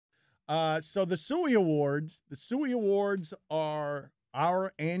So the Suey Awards are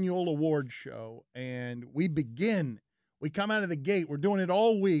our annual award show, and we come out of the gate. We're doing it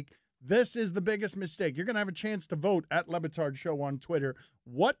all week. This is the biggest mistake. You're going to have a chance to vote at LeBatard Show on Twitter.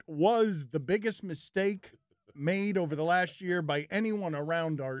 What was the biggest mistake made over the last year by anyone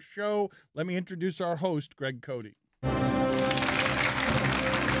around our show? Let me introduce our host, Greg Cody.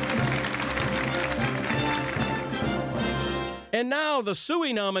 And now the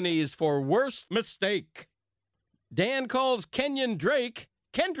Suey nominees for Worst Mistake. Dan calls Kenyon Drake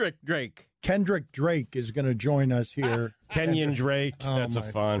Kendrick Drake. Kendrick Drake is going to join us here. Kenyon Drake. That's a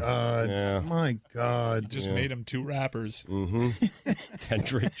fun. God. Yeah. My God. Just made him two rappers. Mm-hmm.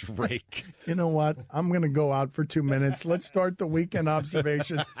 Kendrick Drake. You know what? I'm going to go out for 2 minutes. Let's start the weekend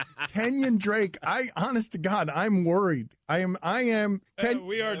observation. Kenyon Drake. Honest to God, I'm worried. I am.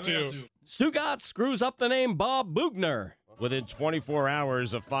 We are too. Stugatz screws up the name Bob Bugner. Within 24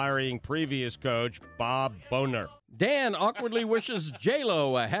 hours of firing previous coach Bob Boner. Dan awkwardly wishes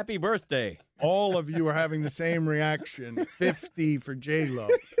J-Lo a happy birthday. All of you are having the same reaction. 50 for J-Lo.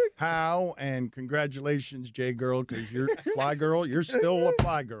 How? And congratulations, J-Girl, because you're fly girl. You're still a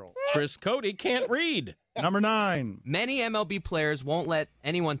fly girl. Chris Cody can't read. Number 9. Many MLB players won't let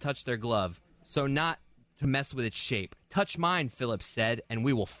anyone touch their glove, so not to mess with its shape. Touch mine, Phillips said, and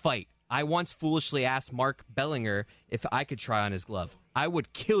we will fight. I once foolishly asked Mark Bellinger if I could try on his glove. I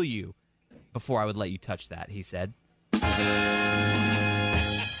would kill you before I would let you touch that, he said.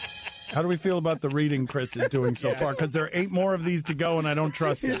 How do we feel about the reading Chris is doing so far? Because there are 8 more of these to go, and I don't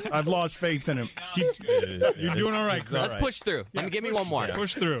trust it. I've lost faith in him. You're doing all right, Chris. Let's push through. Give me one more.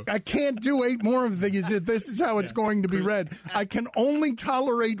 Push through. I can't do 8 more of these. This is how it's going to be read. I can only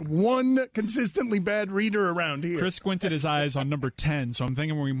tolerate one consistently bad reader around here. Chris squinted his eyes on number 10, so I'm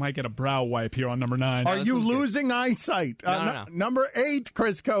thinking we might get a brow wipe here on number 9. Are you losing eyesight? No. Number 8,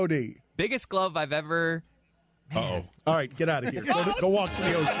 Chris Cody. Biggest glove I've ever... Uh-oh. All right, get out of here. Go walk to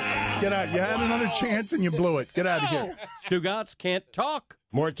the ocean. Get out. You had another chance and you blew it. Get out of here. Stugatz can't talk.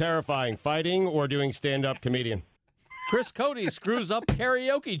 More terrifying, fighting or doing stand-up comedian? Chris Cody screws up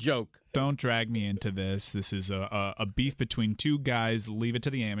karaoke joke. Don't drag me into this. This is a beef between two guys. Leave it to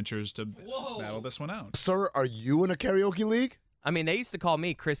the amateurs to battle this one out. Sir, are you in a karaoke league? I mean, they used to call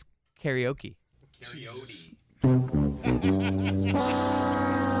me Chris Karaoke.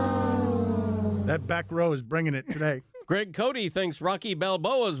 That back row is bringing it today. Greg Cody thinks Rocky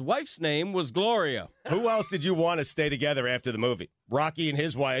Balboa's wife's name was Gloria. Who else did you want to stay together after the movie? Rocky and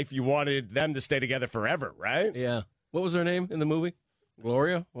his wife, you wanted them to stay together forever, right? Yeah. What was her name in the movie?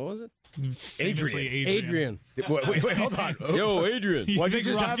 Gloria? What was it? Adrian. Wait, hold on. Yo, Adrian. What did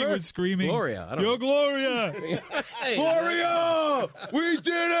you just have her? Was screaming. Gloria. I don't Yo, know. Gloria. Hey, Gloria! We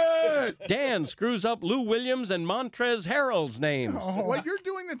did it! Dan screws up Lou Williams and Montrez Harrell's names. Oh, what you're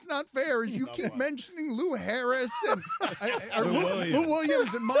doing that's not fair is you keep mentioning Lou Harris and Lou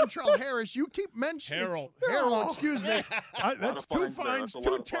Williams and Montrell Harris. You keep mentioning Harrell, excuse me. That's 2 fines,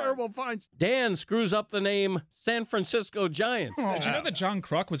 2 terrible fines. Dan screws up the name San Francisco Giants. Did you know that John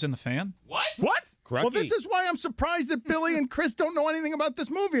Kruk was in The Fan? What? Crucky. Well, this is why I'm surprised that Billy and Chris don't know anything about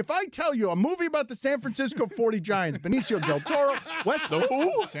this movie. If I tell you a movie about the San Francisco 40 Giants, Benicio del Toro,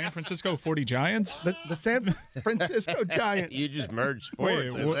 San Francisco 40 Giants? The San Francisco Giants. You just merged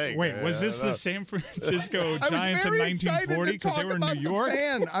sports. Wait, was this the San Francisco Giants in 1940 because they were in New York?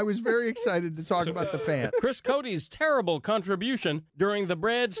 I was very excited to talk about the Fan. Chris Cody's terrible contribution during the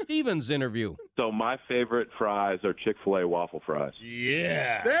Brad Stevens interview. So my favorite fries are Chick-fil-A waffle fries.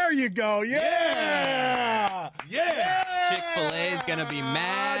 Yeah. There you go. Yeah. Chick-fil-A is going to be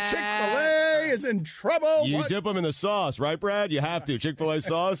mad. Chick-fil-A is in trouble. You dip them in the sauce, right, Brad? You have to. Chick-fil-A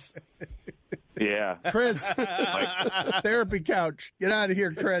sauce? Yeah. Chris, therapy couch. Get out of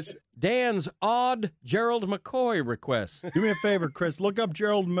here, Chris. Dan's odd Gerald McCoy request. Do me a favor, Chris. Look up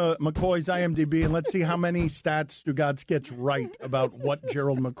Gerald McCoy's IMDb and let's see how many stats Stugatz gets right about what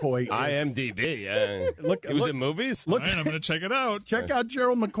Gerald McCoy is. IMDb, yeah. He was in movies? All right, I'm going to check it out. Check out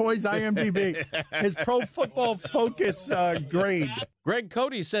Gerald McCoy's IMDb. His Pro Football Focus grade. Greg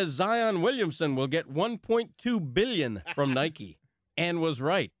Cody says Zion Williamson will get $1.2 billion from Nike, and was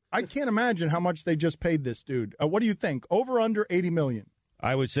right. I can't imagine how much they just paid this dude. What do you think? Over, under $80 million?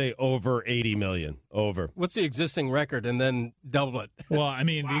 I would say over $80 million. Over. What's the existing record, and then double it? Well, I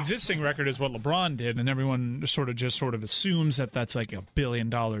mean, the existing record is what LeBron did, and everyone sort of assumes that that's like $1 billion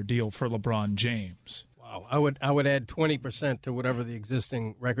deal for LeBron James. Wow, I would add 20% to whatever the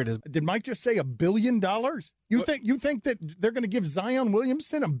existing record is. Did Mike just say $1 billion? You think that they're going to give Zion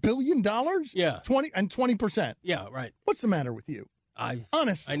Williamson $1 billion? Yeah, 20%. Yeah, right. What's the matter with you?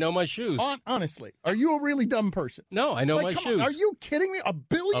 Honestly. I know my shoes. Honestly. Are you a really dumb person? No, I know my come shoes. on, are you kidding me? $1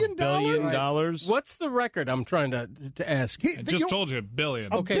 billion? $1 billion? What's the record? I'm trying to ask. I just told you $1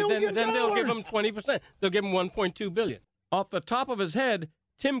 billion. Okay, then they'll give him 20%. They'll give him $1.2 billion. Off the top of his head,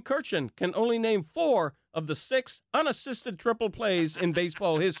 Tim Kirchin can only name 4 of the 6 unassisted triple plays in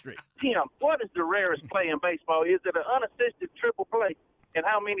baseball history. Tim, what is the rarest play in baseball? Is it an unassisted triple play, and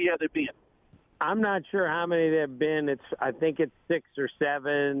how many have there been? I'm not sure how many there have been. I think it's 6 or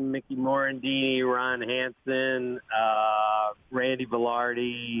 7. Mickey Morandini, Ron Hansen, Randy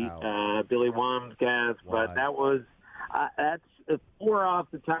Velarde, Billy Wamsgas. But that's 4 off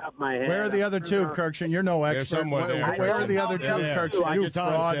the top of my head. Where are the other 2, Kirkshin? You're no expert. Where are the other 2, Kirkshin? You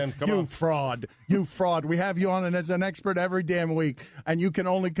fraud. You fraud. You fraud. We have you on as an expert every damn week, and you can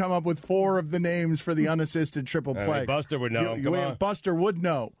only come up with 4 of the names for the unassisted triple play. Buster would know. Buster would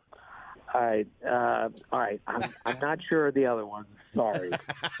know. All right. I'm not sure of the other ones. Sorry.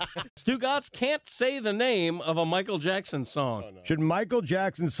 Stugatz can't say the name of a Michael Jackson song. Should Michael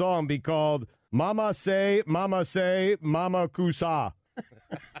Jackson's song be called Mama Say, Mama Kusa?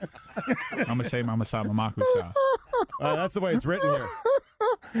 Mama Say, Mama Sa, Mama Kusa. That's the way it's written here.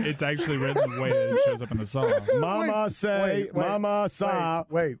 It's actually written the way that it shows up in the song. Mama Say, Mama Sa,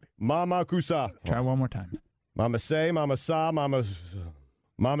 Mama Kusa. Try one more time. Mama Say, Mama Sa, Mama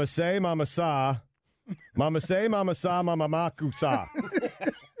Say, Mama Sa. Mama Say, Mama Sa, Mama Makusa.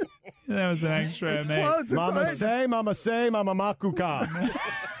 That was an extra. Mama Say, Mama Makuka.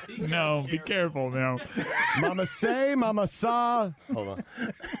 No, be careful now. Mama Say, Mama Sa. Hold on.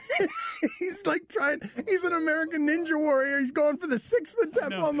 He's like he's an American Ninja Warrior. He's going for the 6th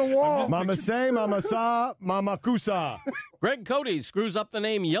attempt on the wall. Mama Say, Mama Sa, Mama Kusa. Greg Cody screws up the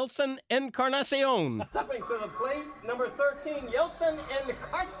name Yeltsin Encarnacion. Stepping to the plate, number 13, Yeltsin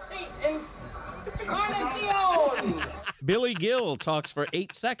Encarnacion. Billy Gill talks for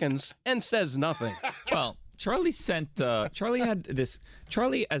 8 seconds and says nothing. Well, Charlie had this.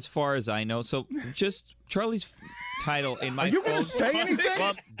 Charlie, as far as I know, so just Charlie's title in my. Are you going to say anything?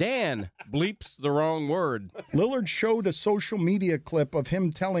 Well, Dan bleeps the wrong word. Lillard showed a social media clip of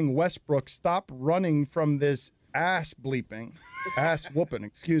him telling Westbrook, stop running from this ass whooping,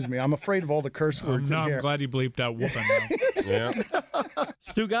 excuse me. I'm afraid of all the curse words in here. I'm glad you bleeped out whooping. Yeah.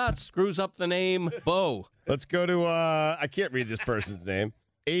 Stugatz screws up the name Bo. Let's go to, I can't read this person's name.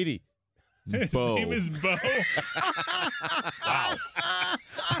 80. Bo. His name is Bo. Wow.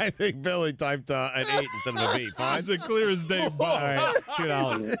 I think Billy typed an 8 instead of a B. Fine. It's a clear as day, Bo. All right,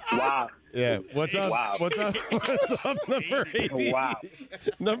 $2. Wow. Yeah. What's up? Wow. What's up? What's up, number 80? Wow.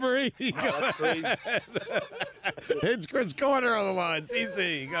 Number 80. Wow, that's crazy. It's Chris Corner on the line.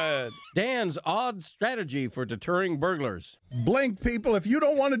 CC, go ahead. Dan's odd strategy for deterring burglars. Blink, people. If you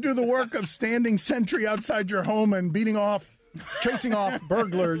don't want to do the work of standing sentry outside your home and chasing off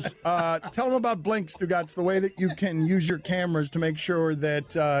burglars, tell them about Blink, Stugatz, the way that you can use your cameras to make sure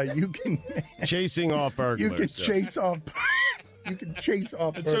that you can... Chasing off burglars. You can chase off... You can chase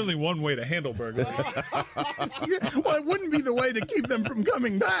off. It's certainly one way to handle burglars. Well, it wouldn't be the way to keep them from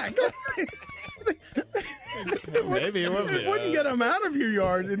coming back. Maybe it would be. It wouldn't get them out of your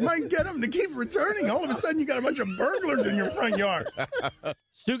yard. It might get them to keep returning. All of a sudden, you got a bunch of burglars in your front yard.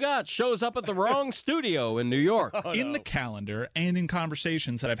 Stugatz shows up at the wrong studio in New York. In the calendar and in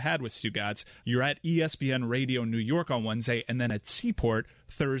conversations that I've had with Stugatz, you're at ESPN Radio New York on Wednesday and then at Seaport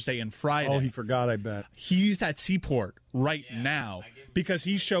Thursday and Friday. Oh, he forgot, I bet. He's at Seaport right now because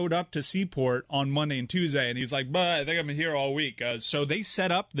he showed up to Seaport on Monday and Tuesday, and he's like, but I think I'm here all week. So they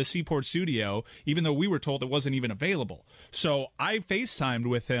set up the Seaport studio, even though we were told it wasn't even available. So I FaceTimed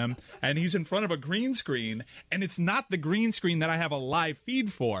with him, and he's in front of a green screen, and it's not the green screen that I have a live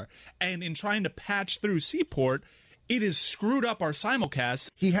feed for. And in trying to patch through Seaport, it has screwed up our simulcast.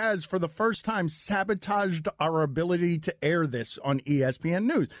 He has, for the first time, sabotaged our ability to air this on ESPN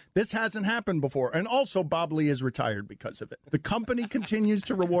News. This hasn't happened before. And also, Bob Lee is retired because of it. The company continues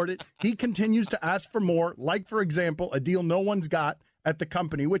to reward it. He continues to ask for more, like, for example, a deal no one's got at the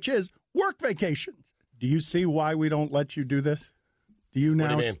company, which is work vacations. Do you see why we don't let you do this? Do you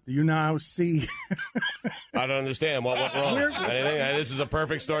now see? I don't understand. What went wrong? Anything? This is a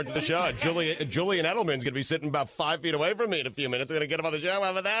perfect start to the show. Julian Edelman's going to be sitting about 5 feet away from me in a few minutes. I'm going to get him on the show.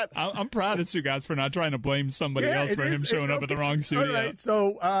 How about that? I'm proud of Stugatz for not trying to blame somebody else for him showing up at the wrong studio. All right,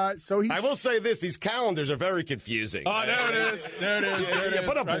 so he's... I will say this. These calendars are very confusing. Oh, there it is. There it is. You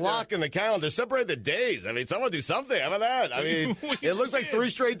put a block in the calendar. Separate the days. I mean, someone do something. How about that? I mean, it looks like 3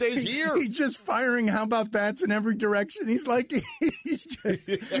 straight days here. He's just firing how about that's in every direction. He's like,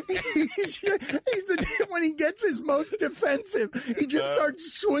 when he he gets his most defensive, he just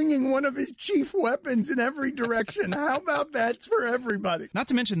starts swinging one of his chief weapons in every direction. How about that's for everybody? Not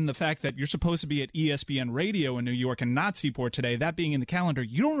to mention the fact that you're supposed to be at ESPN Radio in New York and not Seaport today, that being in the calendar.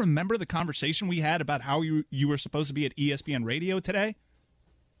 You don't remember the conversation we had about how you were supposed to be at ESPN Radio today?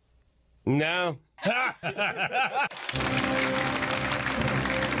 No.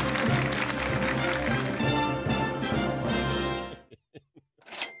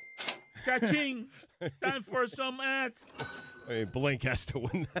 Ka-ching! Time for some ads. I mean, Blink has to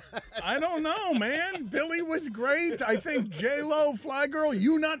win that. I don't know, man. Billy was great. I think J-Lo, Fly Girl,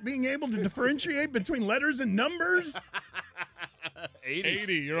 you not being able to differentiate between letters and numbers.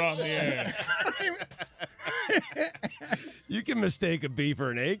 80, you're on the air. You can mistake a B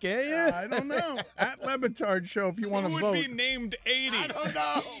for an A, can't you? I don't know. At LeBatard Show, if you want to Who vote. would be named 80? I don't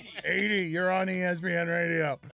know. 80, you're on ESPN Radio.